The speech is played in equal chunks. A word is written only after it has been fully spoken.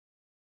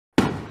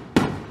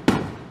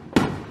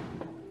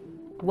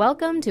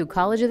Welcome to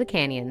College of the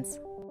Canyons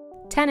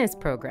Tennis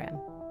Program.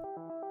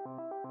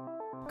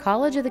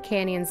 College of the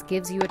Canyons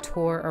gives you a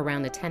tour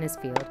around the tennis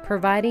field,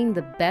 providing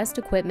the best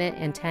equipment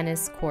and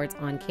tennis courts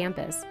on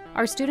campus.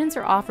 Our students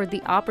are offered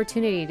the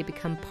opportunity to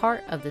become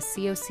part of the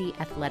COC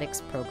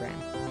Athletics program.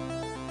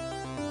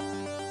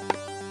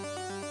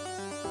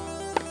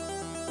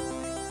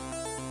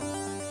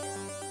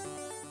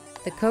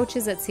 The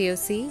coaches at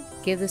COC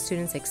give the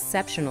students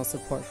exceptional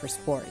support for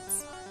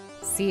sports.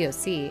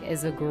 COC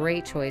is a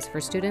great choice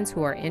for students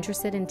who are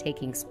interested in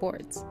taking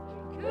sports.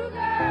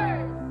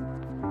 Cougars!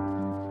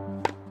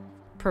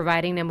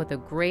 Providing them with a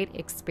great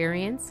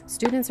experience,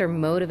 students are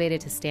motivated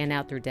to stand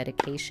out through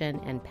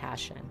dedication and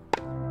passion.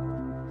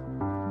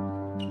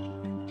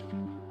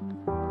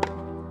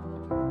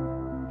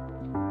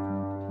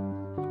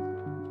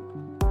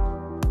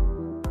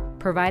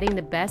 Providing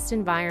the best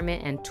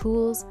environment and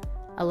tools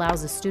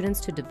allows the students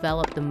to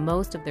develop the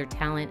most of their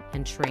talent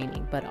and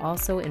training, but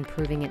also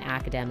improving in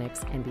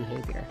academics and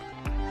behavior.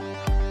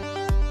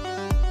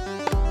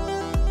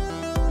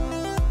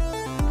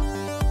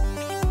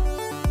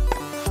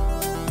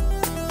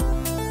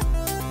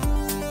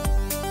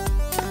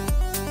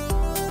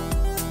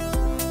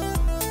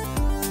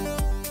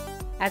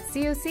 At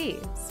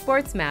COC,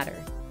 sports matter.